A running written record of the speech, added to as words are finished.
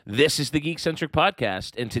This is the Geek Centric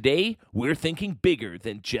Podcast, and today we're thinking bigger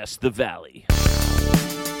than just the Valley.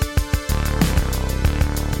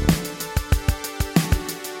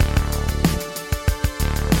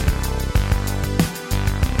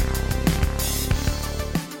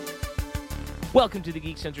 Welcome to the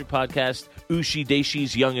Geek Centric Podcast, Ushi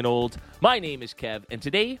Deishi's Young and Old. My name is Kev, and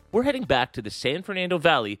today we're heading back to the San Fernando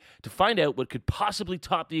Valley to find out what could possibly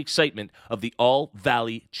top the excitement of the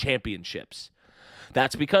All-Valley Championships.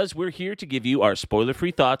 That's because we're here to give you our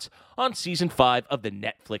spoiler-free thoughts on Season 5 of the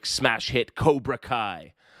Netflix smash hit Cobra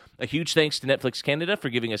Kai. A huge thanks to Netflix Canada for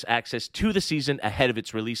giving us access to the season ahead of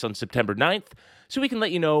its release on September 9th, so we can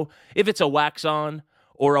let you know if it's a wax on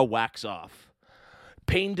or a wax off.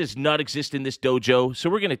 Pain does not exist in this dojo, so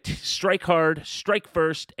we're going to strike hard, strike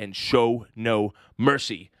first, and show no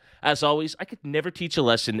mercy. As always, I could never teach a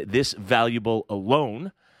lesson this valuable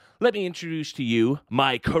alone. Let me introduce to you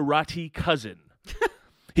my karate cousin.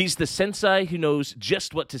 He's the sensei who knows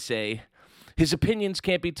just what to say. His opinions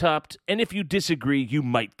can't be topped, and if you disagree, you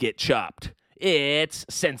might get chopped. It's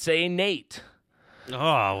Sensei Nate. Oh,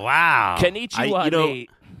 wow. Konnichiwa, Nate.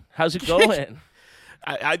 How's it going?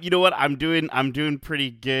 You know what? I'm doing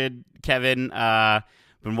pretty good, Kevin.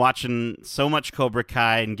 Been watching so much Cobra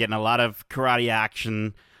Kai and getting a lot of karate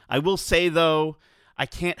action. I will say, though, I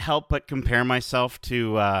can't help but compare myself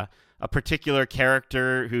to a particular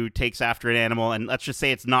character who takes after an animal, and let's just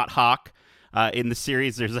say it's not Hawk. In the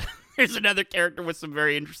series, there's another character with some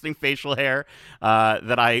very interesting facial hair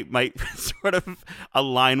that I might sort of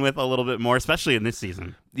align with a little bit more, especially in this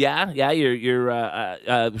season. Yeah.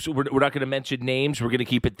 So we're not going to mention names. We're going to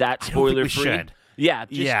keep it that spoiler free.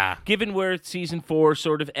 Yeah, given where Season 4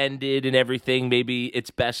 sort of ended and everything, maybe it's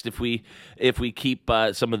best if we keep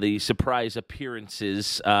some of the surprise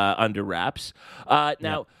appearances under wraps.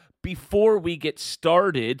 Now. Before we get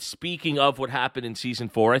started, speaking of what happened in Season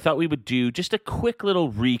 4, I thought we would do just a quick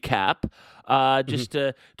little recap, just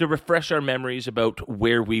to refresh our memories about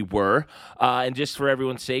where we were. And just for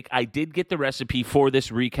everyone's sake, I did get the recipe for this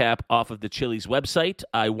recap off of the Chili's website.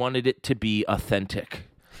 I wanted it to be authentic.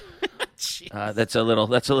 That's a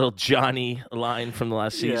little Johnny line from the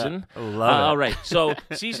last season. Yeah, love it. All right, so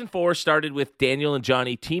Season 4 started with Daniel and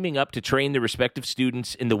Johnny teaming up to train their respective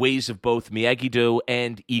students in the ways of both Miyagi-Do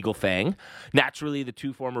and Eagle Fang. Naturally, the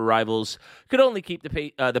two former rivals could only keep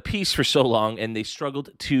the peace for so long, and they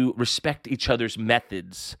struggled to respect each other's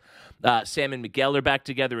methods. Sam and Miguel are back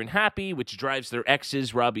together and happy, which drives their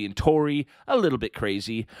exes, Robbie and Tori, a little bit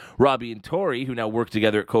crazy. Robbie and Tori, who now work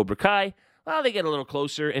together at Cobra Kai, well, they get a little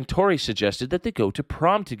closer, and Tori suggested that they go to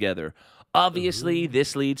prom together. Obviously,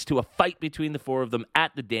 this leads to a fight between the four of them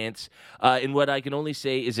at the dance, in what I can only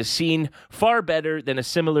say is a scene far better than a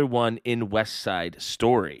similar one in West Side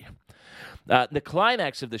Story. The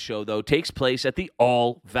climax of the show, though, takes place at the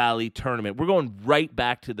All-Valley Tournament. We're going right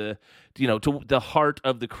back to the heart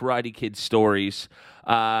of the Karate Kid stories.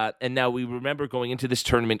 And now we remember going into this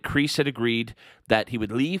tournament, Kreese had agreed that he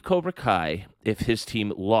would leave Cobra Kai if his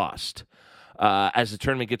team lost. As the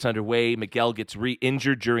tournament gets underway, Miguel gets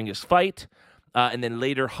re-injured during his fight, and then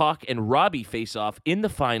later Hawk and Robbie face off in the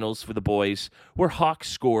finals for the boys, where Hawk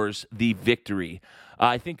scores the victory.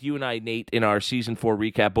 I think you and I, Nate, in our Season 4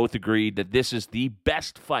 recap, both agreed that this is the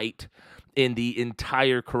best fight in the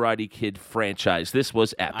entire Karate Kid franchise. This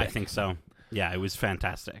was epic. I think so. Yeah, it was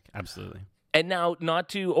fantastic. Absolutely. And now, not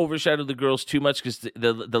to overshadow the girls too much, because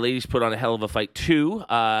the ladies put on a hell of a fight too,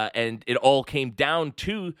 and it all came down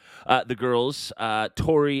to the girls.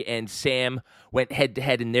 Tori and Sam went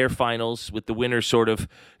head-to-head in their finals, with the winner sort of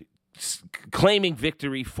claiming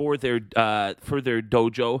victory for their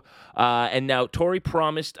dojo. And now Tori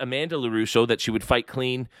promised Amanda LaRusso that she would fight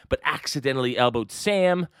clean, but accidentally elbowed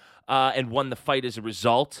Sam and won the fight as a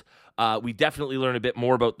result. We definitely learn a bit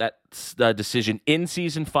more about that decision in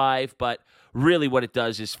Season 5, but really what it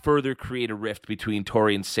does is further create a rift between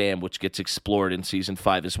Tori and Sam, which gets explored in Season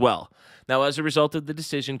 5 as well. Now, as a result of the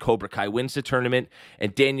decision, Cobra Kai wins the tournament,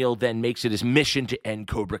 and Daniel then makes it his mission to end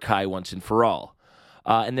Cobra Kai once and for all.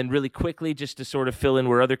 And then really quickly, just to sort of fill in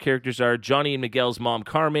where other characters are, Johnny and Miguel's mom,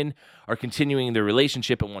 Carmen, are continuing their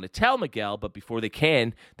relationship and want to tell Miguel, but before they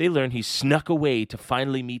can, they learn he's snuck away to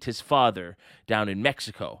finally meet his father down in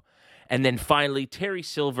Mexico. And then finally, Terry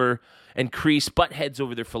Silver and Kreese butt heads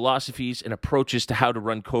over their philosophies and approaches to how to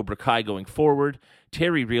run Cobra Kai going forward.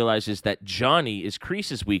 Terry realizes that Johnny is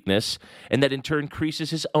Kreese's weakness, and that in turn Kreese is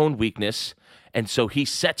his own weakness, and so he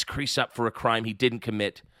sets Kreese up for a crime he didn't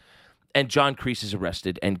commit, and John Kreese is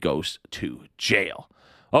arrested and goes to jail.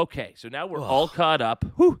 Okay, so now we're all caught up.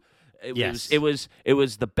 Whew. Yes. It was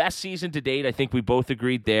the best season to date. I think we both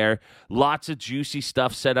agreed there. Lots of juicy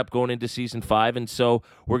stuff set up going into season 5, and so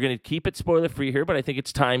we're going to keep it spoiler free here. But I think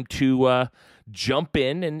it's time to jump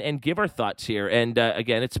in and give our thoughts here. And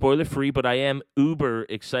again, it's spoiler free, but I am uber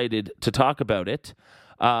excited to talk about it.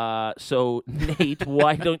 So Nate,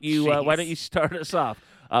 why don't you start us off?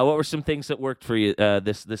 What were some things that worked for you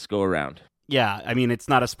this go around? Yeah, I mean, it's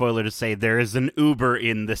not a spoiler to say there is an Uber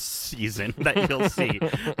in this season that you'll see.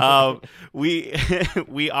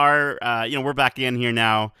 We are, we're back in here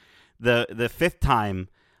now, the fifth time,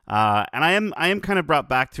 and I am kind of brought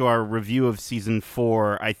back to our review of season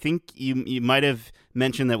 4. I think you might have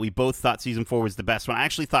mentioned that we both thought season 4 was the best one. I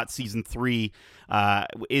actually thought season 3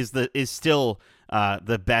 is still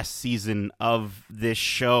the best season of this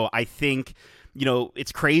show. I think.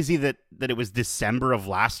 It's crazy that it was December of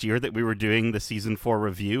last year that we were doing the season 4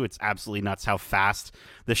 review. It's absolutely nuts how fast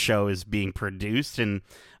the show is being produced. And,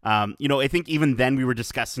 I think even then we were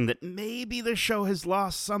discussing that maybe the show has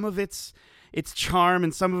lost some of its charm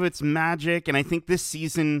and some of its magic. And I think this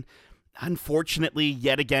season, unfortunately,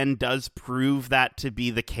 yet again, does prove that to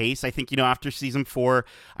be the case. I think, after season 4,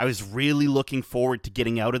 I was really looking forward to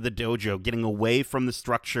getting out of the dojo, getting away from the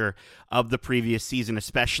structure of the previous season,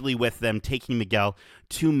 especially with them taking Miguel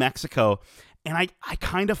to Mexico. And I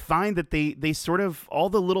kind of find that they sort of, all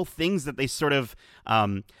the little things that they sort of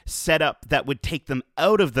set up that would take them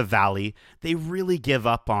out of the valley, they really give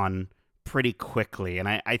up on pretty quickly. And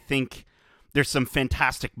I think there's some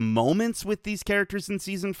fantastic moments with these characters in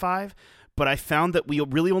season 5, but I found that we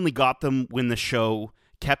really only got them when the show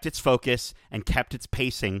kept its focus and kept its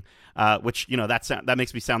pacing, which, that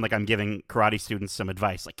makes me sound like I'm giving karate students some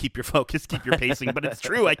advice, like keep your focus, keep your pacing, but it's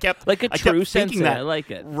true. I kept sensei, I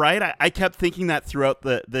like it. Right? I kept thinking that throughout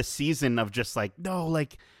the season of just like, no,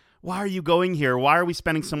 like, why are you going here? Why are we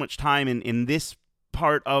spending so much time in this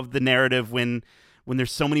part of the narrative when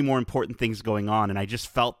there's so many more important things going on? And I just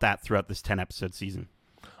felt that throughout this 10-episode season.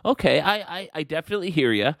 Okay, I definitely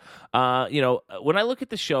hear you. When I look at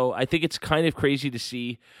the show, I think it's kind of crazy to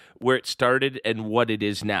see where it started and what it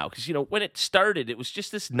is now. Because, when it started, it was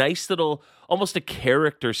just this nice little, almost a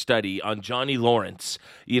character study on Johnny Lawrence.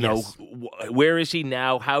 Yes. Where is he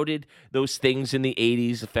now? How did those things in the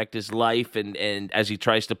 80s affect his life? And as he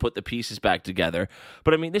tries to put the pieces back together.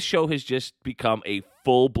 But, I mean, this show has just become a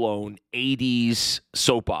full-blown 80s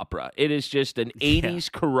soap opera. It is just an 80s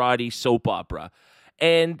karate soap opera.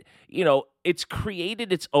 And, it's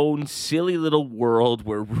created its own silly little world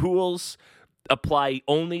where rules apply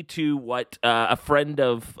only to what a friend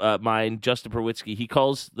of mine, Justin Perwitsky,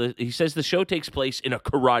 he says the show takes place in a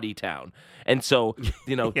karate town. And so,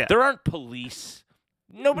 there aren't police.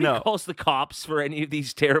 Nobody calls the cops for any of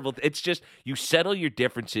these terrible. It's just you settle your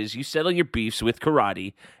differences, you settle your beefs with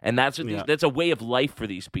karate, and that's a way of life for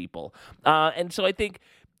these people. And so I think,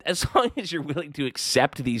 as long as you're willing to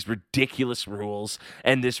accept these ridiculous rules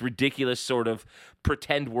and this ridiculous sort of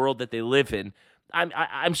pretend world that they live in,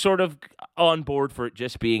 I'm sort of on board for it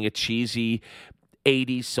just being a cheesy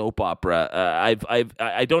 80s soap opera.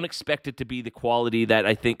 I don't expect it to be the quality that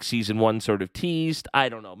I think season 1 sort of teased. I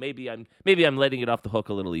don't know. Maybe I'm letting it off the hook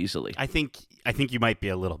a little easily. I think you might be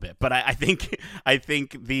a little bit, but I think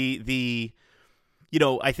the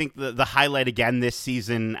I think the highlight again this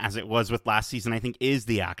season, as it was with last season, I think is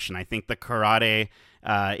the action. I think the karate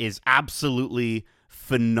is absolutely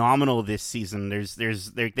phenomenal this season.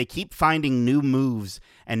 They keep finding new moves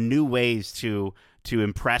and new ways to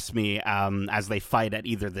impress me as they fight at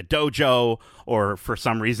either the dojo or for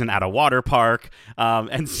some reason at a water park.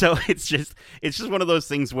 And so it's just one of those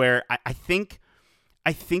things where I think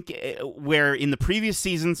where in the previous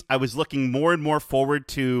seasons I was looking more and more forward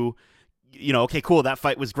to, okay, cool, that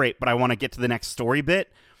fight was great, but I want to get to the next story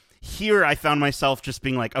bit. Here, I found myself just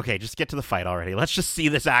being like, okay, just get to the fight already. Let's just see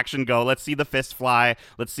this action go. Let's see the fist fly.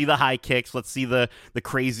 Let's see the high kicks. Let's see the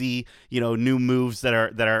crazy, new moves that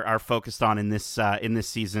are focused on in this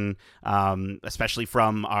season, especially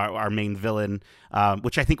from our main villain,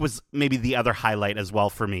 which I think was maybe the other highlight as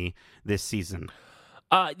well for me this season.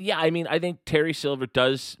 Yeah, I mean, I think Terry Silver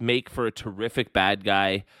does make for a terrific bad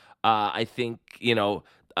guy. I think,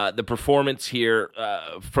 the performance here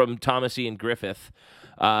from Thomas Ian Griffith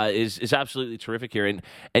is absolutely terrific here. And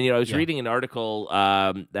I was reading an article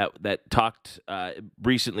that talked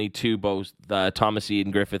recently to both Thomas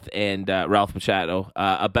Ian Griffith and Ralph Macchio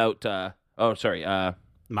about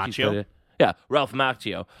Macchio? Ralph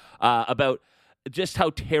Macchio about just how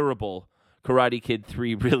terrible Karate Kid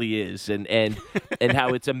 3 really is, and how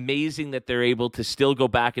it's amazing that they're able to still go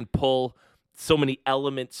back and pull so many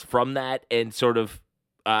elements from that and sort of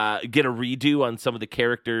get a redo on some of the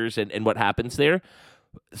characters and what happens there.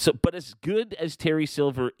 But as good as Terry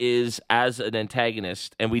Silver is as an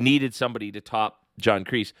antagonist, and we needed somebody to top John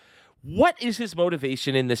Kreese, what is his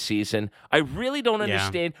motivation in this season? I really don't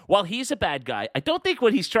understand. While he's a bad guy, I don't think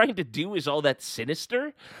what he's trying to do is all that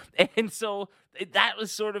sinister. And so that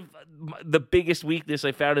was sort of the biggest weakness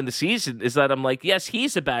I found in the season, is that I'm like, yes,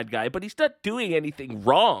 he's a bad guy, but he's not doing anything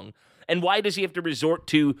wrong. And why does he have to resort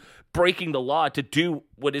to breaking the law to do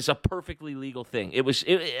what is a perfectly legal thing? It was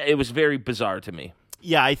very bizarre to me.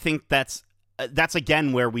 Yeah, I think that's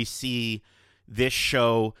again where we see this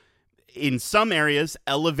show in some areas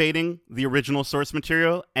elevating the original source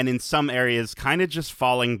material, and in some areas kind of just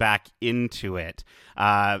falling back into it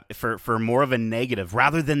for more of a negative,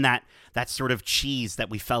 rather than that sort of cheese that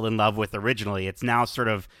we fell in love with originally. It's now sort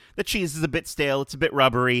of, the cheese is a bit stale, it's a bit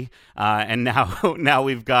rubbery, and now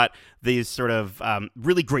we've got these sort of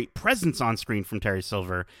really great presence on screen from Terry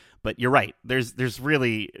Silver. But you're right, there's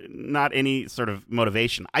really not any sort of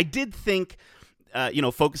motivation. I did think,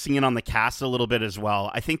 focusing in on the cast a little bit as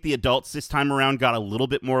well, I think the adults this time around got a little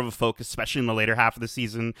bit more of a focus, especially in the later half of the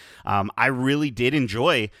season. I really did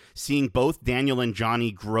enjoy seeing both Daniel and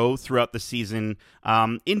Johnny grow throughout the season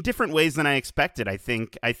in different ways than I expected. I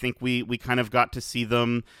think we kind of got to see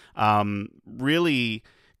them really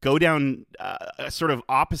go down sort of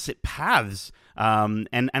opposite paths. And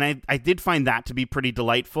I did find that to be pretty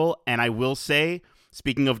delightful. And I will say,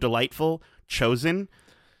 speaking of delightful, Chosen,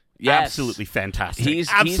 yes, absolutely fantastic. He's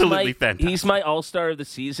fantastic. He's my all-star of the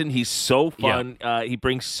season. He's so fun. Yeah. He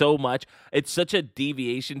brings so much. It's such a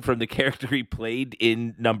deviation from the character he played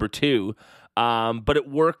in number 2. But it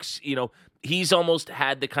works. He's almost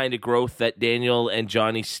had the kind of growth that Daniel and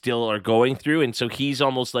Johnny still are going through. And so he's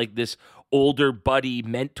almost like this older buddy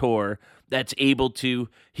mentor that's able to,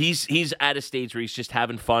 he's at a stage where he's just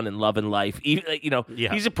having fun and loving life.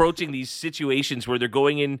 He's approaching these situations where they're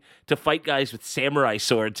going in to fight guys with samurai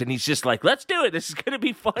swords, and he's just like, let's do it. This is going to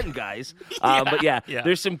be fun, guys.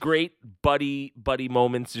 There's some great buddy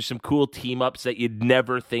moments. There's some cool team ups that you'd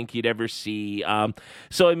never think you'd ever see.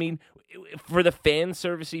 For the fan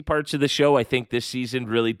servicey parts of the show, I think this season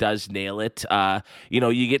really does nail it.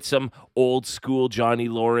 You get some old school Johnny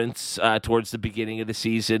Lawrence towards the beginning of the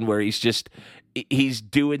season where he's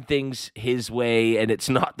doing things his way, and it's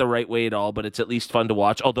not the right way at all, but it's at least fun to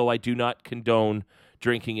watch. Although I do not condone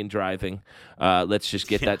drinking and driving. Let's just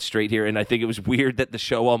get that straight here. And I think it was weird that the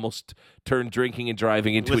show almost turned drinking and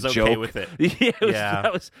driving into a joke. With it.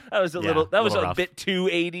 That was a bit too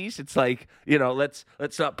 80s. It's like, let's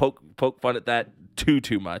not poke fun at that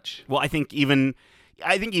too much. Well, I think even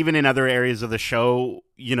in other areas of the show,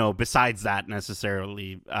 besides that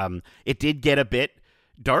necessarily, it did get a bit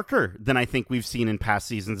darker than I think we've seen in past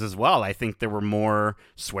seasons as well. I think there were more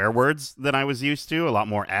swear words than I was used to, a lot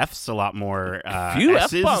more Fs, a lot more few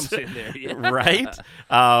S's, F-bombs in there, right?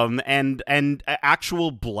 And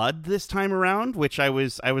actual blood this time around, which I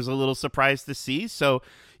was a little surprised to see. So,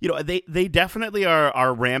 they definitely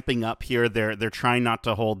are ramping up here. They're trying not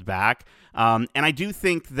to hold back. And I do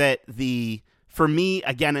think that for me,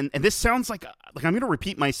 again, and this sounds like I'm going to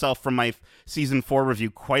repeat myself from my season 4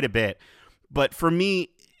 review quite a bit, but for me,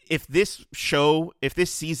 if this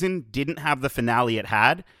season didn't have the finale it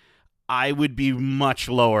had, I would be much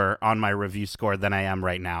lower on my review score than I am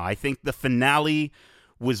right now. I think the finale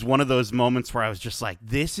was one of those moments where I was just like,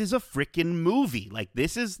 this is a freaking movie. Like,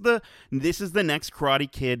 this is the next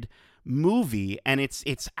Karate Kid movie, and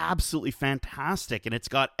it's absolutely fantastic, and it's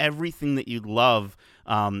got everything that you'd love.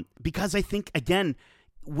 Because I think, again,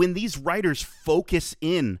 when these writers focus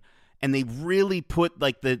in and they really put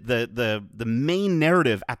like the main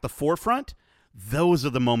narrative at the forefront, those are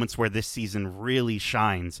the moments where this season really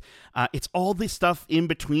shines. It's all this stuff in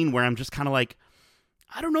between where I'm just kind of like,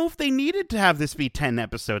 I don't know if they needed to have this be 10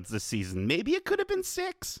 episodes this season. Maybe it could have been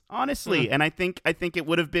 6, honestly. And I think it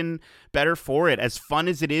would have been better for it. As fun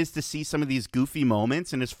as it is to see some of these goofy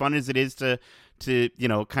moments, and as fun as it is to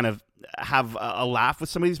kind of have a laugh with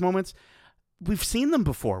some of these moments, we've seen them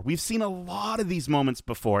before. We've seen a lot of these moments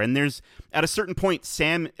before. And there's, at a certain point,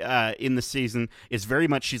 Sam in the season is very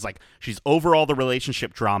much, she's over all the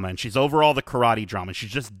relationship drama, and she's over all the karate drama.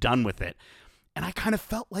 She's just done with it. And I kind of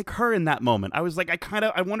felt like her in that moment. I was like,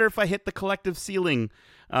 I wonder if I hit the collective ceiling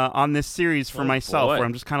on this series for myself, where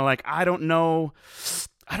I'm just kind of like, I don't know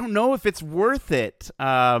if it's worth it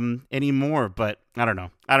anymore, but I don't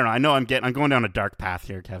know. I know I'm going down a dark path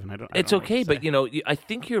here, Kevin. It's okay, but I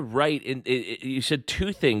think you're right. And you said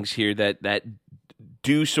two things here that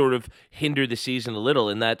do sort of hinder the season a little,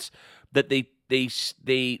 and that's that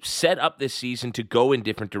they set up this season to go in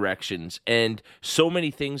different directions, and so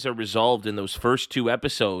many things are resolved in those first 2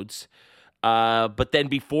 episodes But then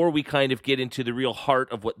before we kind of get into the real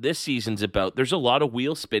heart of what this season's about, there's a lot of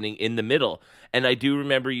wheel spinning in the middle. And I do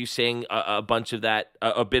remember you saying a bunch of that,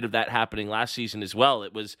 a bit of that happening last season as well.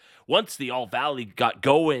 It was once the All Valley got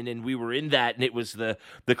going and we were in that, and it was the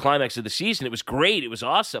climax of the season. It was great. It was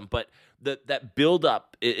awesome. But that build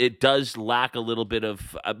up, it does lack a little bit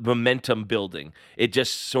of momentum building. It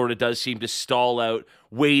just sort of does seem to stall out,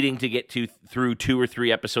 waiting to get through 2 or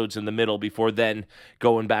 3 episodes in the middle before then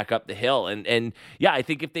going back up the hill. And yeah, I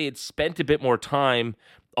think if they had spent a bit more time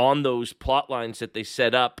on those plot lines that they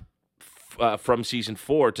set up from season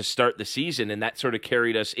 4 to start the season, and that sort of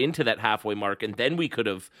carried us into that halfway mark, and then we could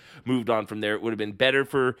have moved on from there. It would have been better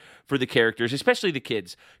for the characters, especially the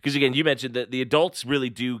kids, because again, you mentioned that the adults really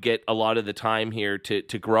do get a lot of the time here to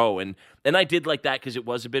grow, and I did like that because it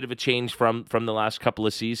was a bit of a change from the last couple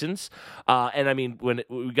of seasons. And I mean,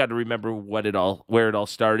 we got to remember where it all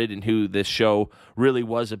started and who this show really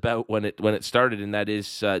was about when it started, and that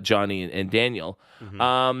is Johnny and Daniel.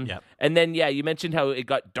 Yep. And then you mentioned how it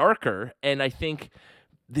got darker, and I think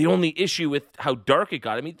the only issue with how dark it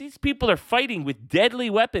got, I mean, these people are fighting with deadly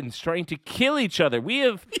weapons, trying to kill each other. We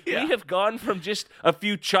have gone from just a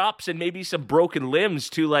few chops and maybe some broken limbs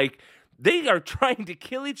to like, they are trying to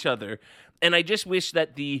kill each other. And I just wish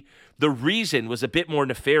that the reason was a bit more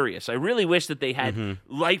nefarious. I really wish that they had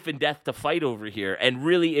life and death to fight over here. And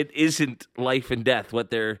really, it isn't life and death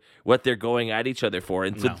what they're going at each other for.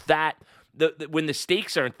 And so that when the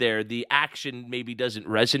stakes aren't there, the action maybe doesn't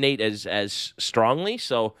resonate as strongly.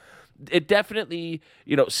 So it definitely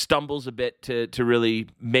stumbles a bit to really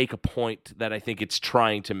make a point that I think it's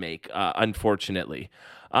trying to make. Unfortunately.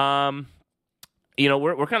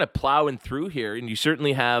 We're kind of plowing through here, and you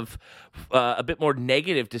certainly have a bit more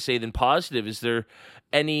negative to say than positive. Is there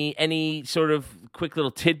any sort of quick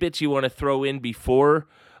little tidbits you want to throw in before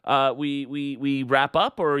we wrap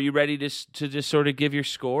up, or are you ready to just sort of give your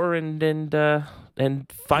score and finalize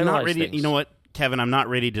I'm not ready, things? You know what, Kevin? I'm not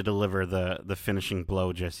ready to deliver the finishing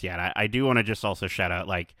blow just yet. I do want to just also shout out,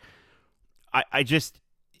 like, I just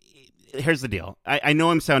here's the deal. I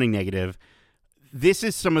know I'm sounding negative. This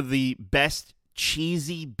is some of the best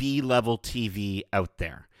cheesy B-level TV out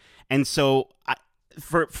there. And so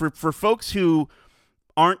for folks who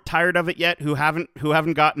aren't tired of it yet, who haven't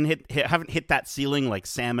hit that ceiling like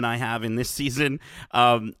Sam and I have in this season,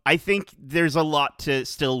 I think there's a lot to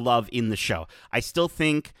still love in the show. I still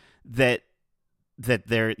think that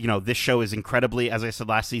this show is incredibly, as I said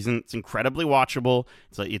last season, it's incredibly watchable.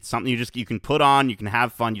 It's something you can put on, you can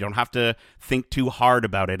have fun, you don't have to think too hard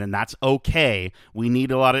about it, and that's okay. We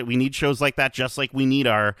need shows like that, just like we need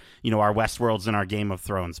our Westworlds and our Game of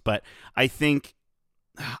Thrones. But I think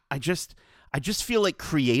I just feel like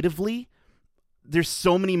creatively there's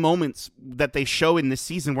so many moments that they show in this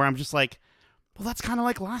season where I'm just like, well, that's kind of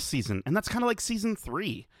like last season, and that's kind of like season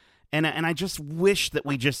 3. And I just wish that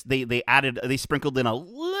they sprinkled in a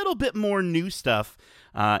little bit more new stuff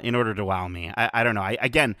in order to wow me. I don't know.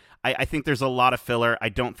 I think there's a lot of filler. I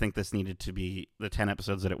don't think this needed to be the 10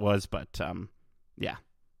 episodes that it was, but yeah,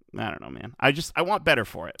 I don't know, man. I want better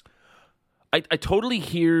for it. I totally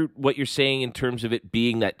hear what you're saying in terms of it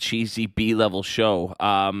being that cheesy B-level show.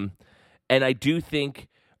 And I do think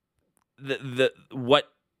what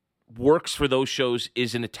works for those shows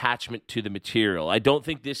is an attachment to the material. I don't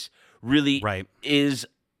think this really is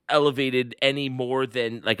elevated any more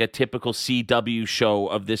than like a typical CW show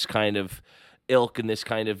of this kind of ilk and this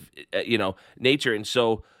kind of nature. And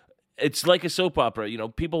so it's like a soap opera.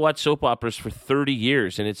 People watch soap operas for 30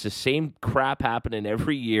 years, and it's the same crap happening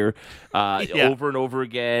every year, over and over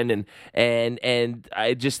again. And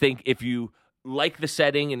I just think if you like the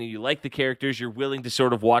setting and you like the characters, you're willing to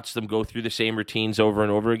sort of watch them go through the same routines over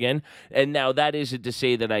and over again. And now that isn't to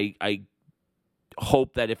say that I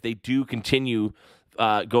hope that if they do continue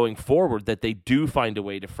going forward, that they do find a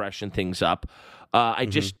way to freshen things up. I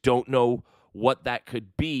just don't know what that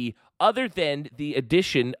could be, other than the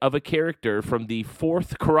addition of a character from the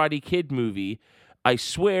 4th Karate Kid movie. I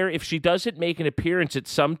swear, if she doesn't make an appearance at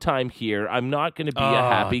some time here, I'm not going to be a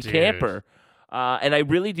happy camper. And I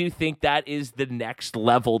really do think that is the next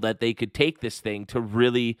level that they could take this thing to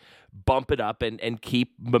really bump it up and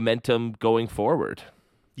keep momentum going forward.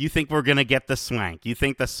 You think we're going to get the swank? You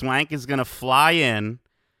think the swank is going to fly in?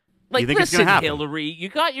 Like, you think listen, it's gonna happen? Hillary, you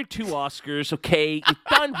got your 2 Oscars, okay? You've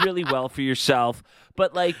done really well for yourself.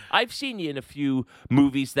 But, like, I've seen you in a few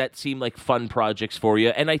movies that seem like fun projects for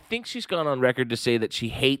you. And I think she's gone on record to say that she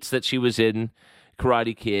hates that she was in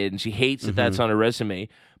Karate Kid, and she hates that that's on her resume.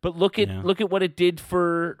 But look at what it did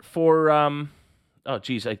for I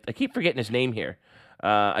keep forgetting his name here.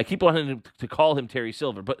 I keep wanting to call him Terry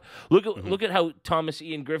Silver, but look at how Thomas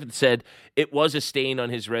Ian Griffith said it was a stain on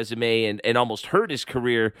his resume and almost hurt his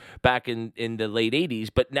career back in the late 80s.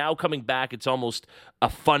 But now coming back, it's almost a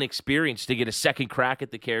fun experience to get a second crack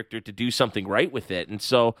at the character to do something right with it. And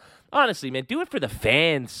so, honestly, man, do it for the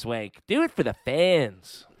fans, Swank. Do it for the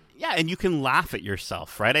fans. Yeah, and you can laugh at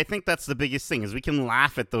yourself, right? I think that's the biggest thing is we can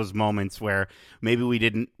laugh at those moments where maybe we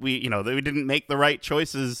didn't make the right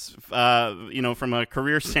choices, from a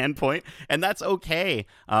career standpoint, and that's okay.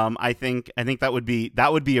 I think that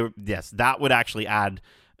would actually add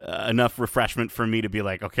enough refreshment for me to be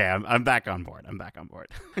like, okay, I'm back on board. I'm back on board.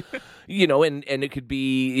 And it could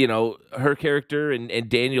be, her character and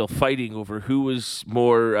Daniel fighting over who was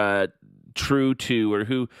more true to, or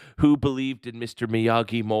who believed in Mr.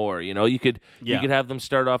 Miyagi more. You could have them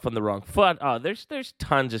start off on the wrong foot. There's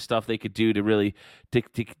tons of stuff they could do to really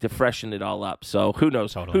to freshen it all up. So who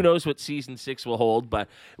knows? Totally. Who knows what season 6 will hold? But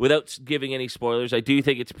without giving any spoilers, I do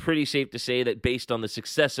think it's pretty safe to say that based on the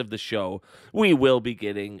success of the show, we will be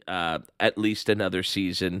getting at least another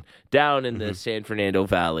season down in the San Fernando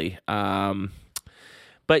Valley.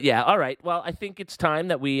 But yeah, all right. Well, I think it's time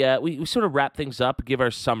that we sort of wrap things up, give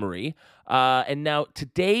our summary. And now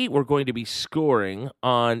today we're going to be scoring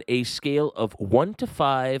on a scale of 1 to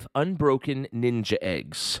 5 unbroken ninja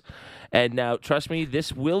eggs. And now, trust me,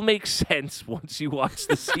 this will make sense once you watch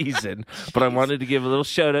the season. But I wanted to give a little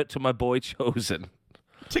shout out to my boy Chosen.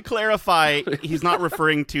 To clarify, he's not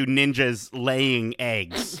referring to ninjas laying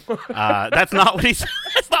eggs. That's not what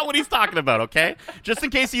he's talking about. Okay, just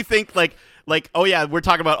in case you think like, oh yeah, we're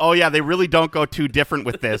talking about, oh yeah, they really don't go too different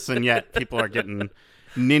with this, and yet people are getting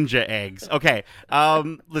ninja eggs. Okay,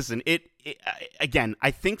 listen, again,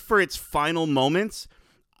 I think for its final moments,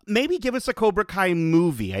 maybe give us a Cobra Kai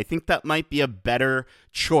movie. I think that might be a better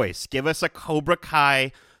choice. Give us a Cobra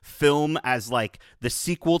Kai film as like the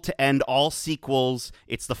sequel to end all sequels.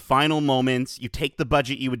 It's the final moments. You take the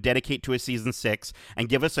budget you would dedicate to a season 6 and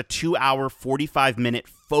give us a 2-hour, 45-minute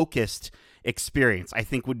focused experience. I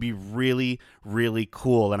think would be really, really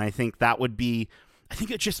cool. And I think they would be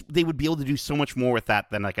able to do so much more with that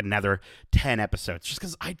than like another 10 episodes. Just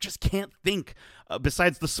because I just can't think,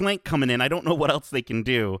 besides the Swank coming in, I don't know what else they can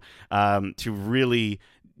do to really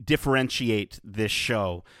differentiate this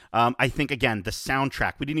show. I think, again, the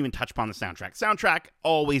soundtrack, we didn't even touch upon the soundtrack,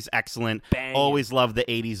 always excellent. Bang. Always love the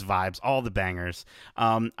 80s vibes, all the bangers.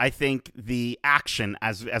 I think the action,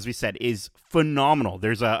 as we said, is phenomenal.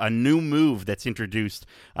 There's a new move that's introduced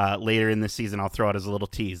later in the season, I'll throw out as a little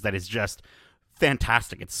tease, that is just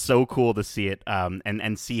fantastic. It's so cool to see it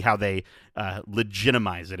and see how they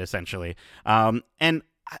legitimize it, essentially. And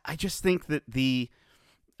I just think that the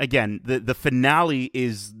finale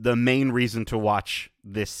is the main reason to watch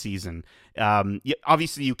this season.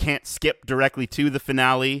 Obviously, you can't skip directly to the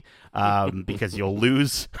finale because you'll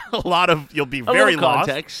lose you'll be very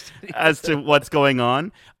lost as to what's going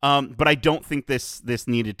on. But I don't think this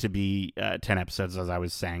needed to be 10 episodes, as I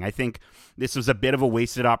was saying. I think this was a bit of a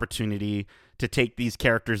wasted opportunity to take these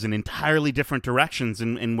characters in entirely different directions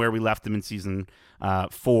in where we left them in season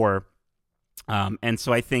 4. And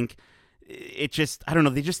so I think it just, I don't know,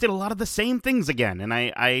 they just did a lot of the same things again. And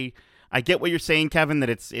I get what you're saying, Kevin, that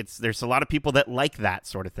it's there's a lot of people that like that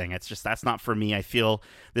sort of thing. It's just, that's not for me. I feel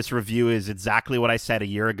this review is exactly what I said a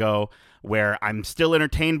year ago, where I'm still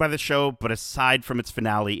entertained by the show, but aside from its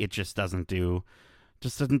finale, it just didn't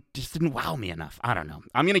wow me enough. I don't know.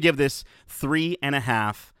 I'm going to give this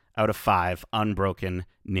 3.5 out of 5 unbroken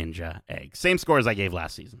ninja eggs. Same score as I gave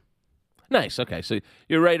last season. Nice. Okay, so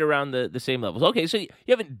you're right around the same levels. Okay, so you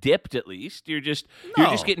haven't dipped at least. You're just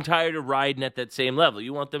getting tired of riding at that same level.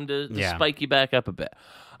 You want them to spike you back up a bit.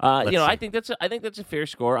 I think that's a fair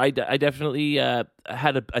score. I definitely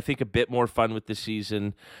had a bit more fun with the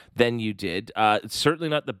season than you did. It's certainly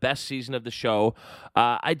not the best season of the show.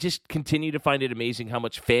 I just continue to find it amazing how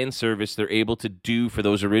much fan service they're able to do for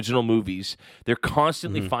those original movies. They're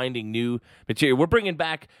constantly finding new material. We're bringing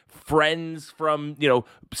back friends from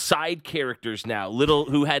side characters now,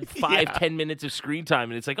 who had 5-10 minutes of screen time,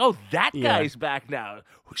 and it's like, oh, that guy's back now.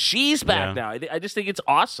 She's back now. I just think it's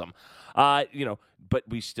awesome. But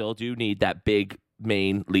we still do need that big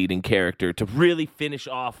main leading character to really finish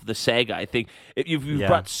off the saga. I think if you've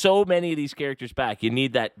brought so many of these characters back, you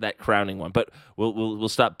need that crowning one. But we'll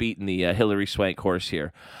stop beating the Hillary Swank horse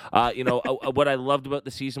here. What I loved about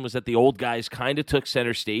the season was that the old guys kind of took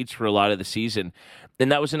center stage for a lot of the season,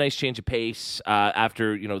 and that was a nice change of pace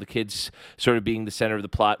after the kids sort of being the center of the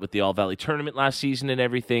plot with the All Valley tournament last season and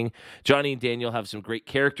everything. Johnny and Daniel have some great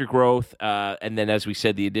character growth, and then, as we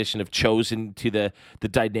said, the addition of Chosen to the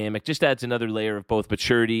dynamic just adds another layer of both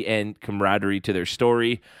maturity and camaraderie to their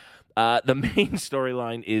story. The main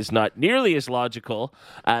storyline is not nearly as logical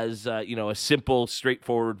as a simple,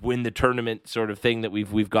 straightforward win the tournament sort of thing that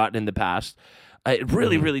we've gotten in the past. It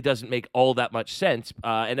really doesn't make all that much sense,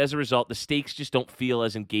 and as a result, the stakes just don't feel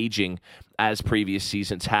as engaging as previous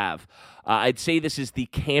seasons have. I'd say this is the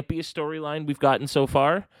campiest storyline we've gotten so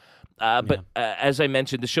far. But as I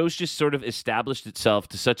mentioned, the show's just sort of established itself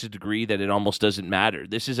to such a degree that it almost doesn't matter.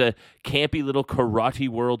 This is a campy little karate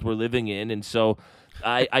world we're living in, and so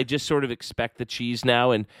I just sort of expect the cheese now.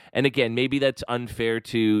 And again, maybe that's unfair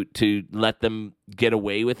to let them get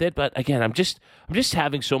away with it. But again, I'm just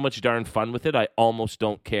having so much darn fun with it. I almost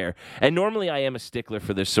don't care. And normally I am a stickler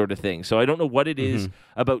for this sort of thing. So I don't know what it is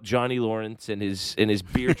about Johnny Lawrence and his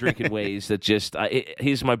beer drinking ways that just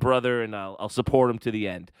he's my brother, and I'll support him to the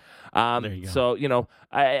end. There you go. So,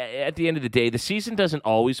 at the end of the day, the season doesn't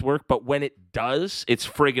always work, but when it does, it's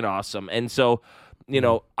friggin' awesome. And so,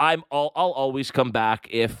 I'll always come back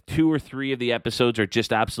if 2 or 3 of the episodes are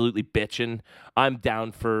just absolutely bitching. I'm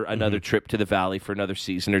down for another trip to the Valley for another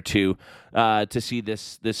season or 2 to see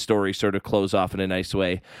this story sort of close off in a nice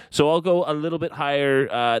way. So I'll go a little bit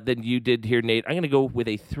higher than you did here, Nate. I'm going to go with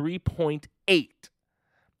a 3.8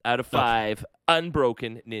 out of 5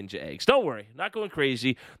 unbroken ninja eggs. Don't worry, not going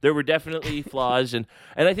crazy. There were definitely flaws, and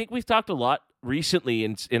I think we've talked a lot recently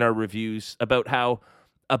in our reviews about how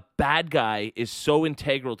a bad guy is so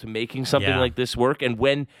integral to making something like this work, and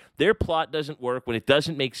when their plot doesn't work, when it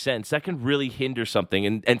doesn't make sense, that can really hinder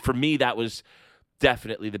something, and for me, that was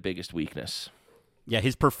definitely the biggest weakness. Yeah,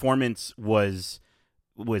 his performance was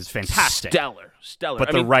fantastic. Stellar.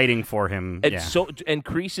 But the writing for him, and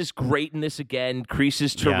Kreese is great in this again. Kreese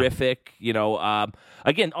is terrific.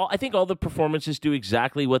 Again, I think all the performances do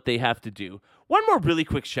exactly what they have to do. One more really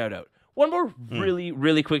quick shout out. One more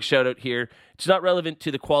really quick shout out here. It's not relevant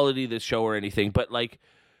to the quality of the show or anything, but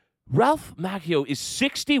Ralph Macchio is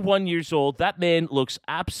 61 years old. That man looks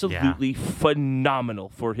absolutely phenomenal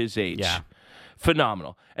for his age. Yeah.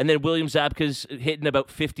 Phenomenal. And then William Zabka's hitting about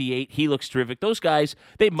 58. He looks terrific. Those guys,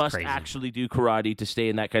 they must actually do karate to stay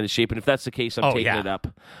in that kind of shape. And if that's the case, I'm taking it up.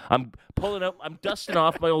 I'm pulling up. I'm dusting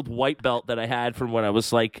off my old white belt that I had from when I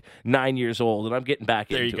was 9 years old, and I'm getting back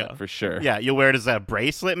into it for sure. Yeah, you'll wear it as a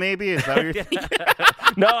bracelet, maybe? Is that what you're thinking?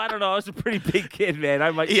 No, I don't know. I was a pretty big kid, man. I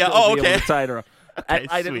might still be able to tie it around. Okay,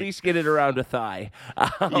 I'd at least get it around a thigh.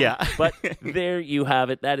 Yeah. But there you have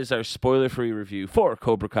it. That is our spoiler-free review for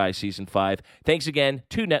Cobra Kai Season 5. Thanks again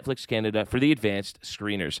to Netflix Canada for the advanced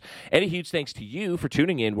screeners. And a huge thanks to you for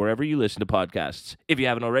tuning in wherever you listen to podcasts. If you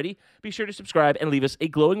haven't already, be sure to subscribe and leave us a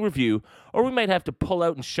glowing review, or we might have to pull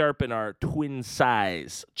out and sharpen our twin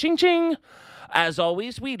size. Ching ching! As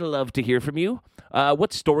always, we'd love to hear from you.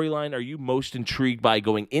 What storyline are you most intrigued by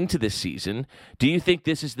going into this season? Do you think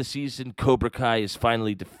this is the season Cobra Kai is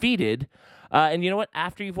finally defeated? And you know what?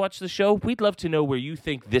 After you've watched the show, we'd love to know where you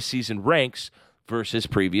think this season ranks versus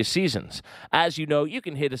previous seasons. As you know, you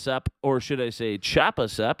can hit us up, or should I say chop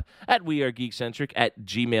us up, at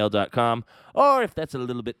wearegeekcentric@gmail.com. Or if that's a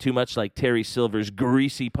little bit too much like Terry Silver's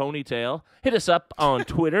greasy ponytail, hit us up on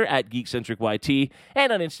Twitter at GeekcentricYT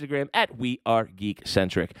and on Instagram at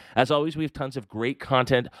wearegeekcentric. As always, we have tons of great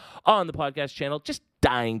content on the podcast channel, just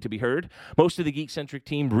dying to be heard. Most of the Geekcentric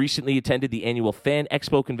team recently attended the annual Fan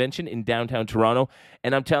Expo convention in downtown Toronto,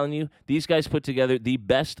 and I'm telling you, these guys put together the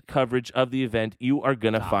best coverage of the event you are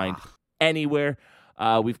going to find anywhere.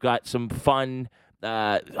 We've got some fun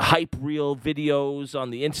hype reel videos on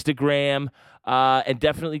the Instagram, and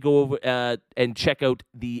definitely go over and check out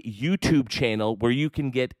the YouTube channel where you can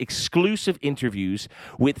get exclusive interviews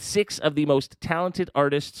with 6 of the most talented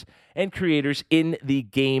artists and creators in the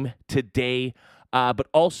game today. But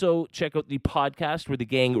also check out the podcast where the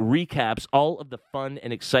gang recaps all of the fun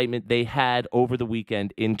and excitement they had over the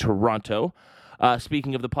weekend in Toronto.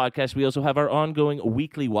 Speaking of the podcast, we also have our ongoing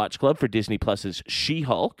weekly watch club for Disney Plus's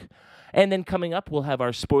She-Hulk. And then coming up, we'll have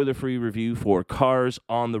our spoiler-free review for Cars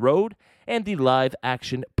on the Road and the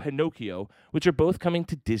live-action Pinocchio, which are both coming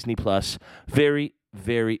to Disney Plus very,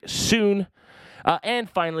 very soon. And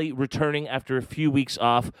finally, returning after a few weeks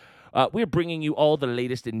off, we're bringing you all the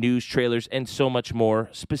latest in news, trailers, and so much more,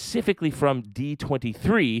 specifically from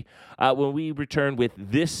D23, when we return with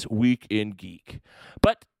This Week in Geek.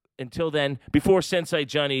 But until then, before Sensei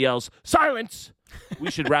Johnny yells, "Silence!"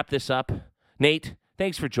 we should wrap this up. Nate,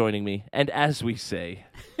 thanks for joining me. And as we say...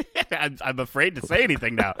 I'm afraid to say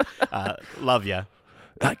anything now. Love ya.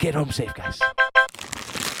 Get home safe, guys.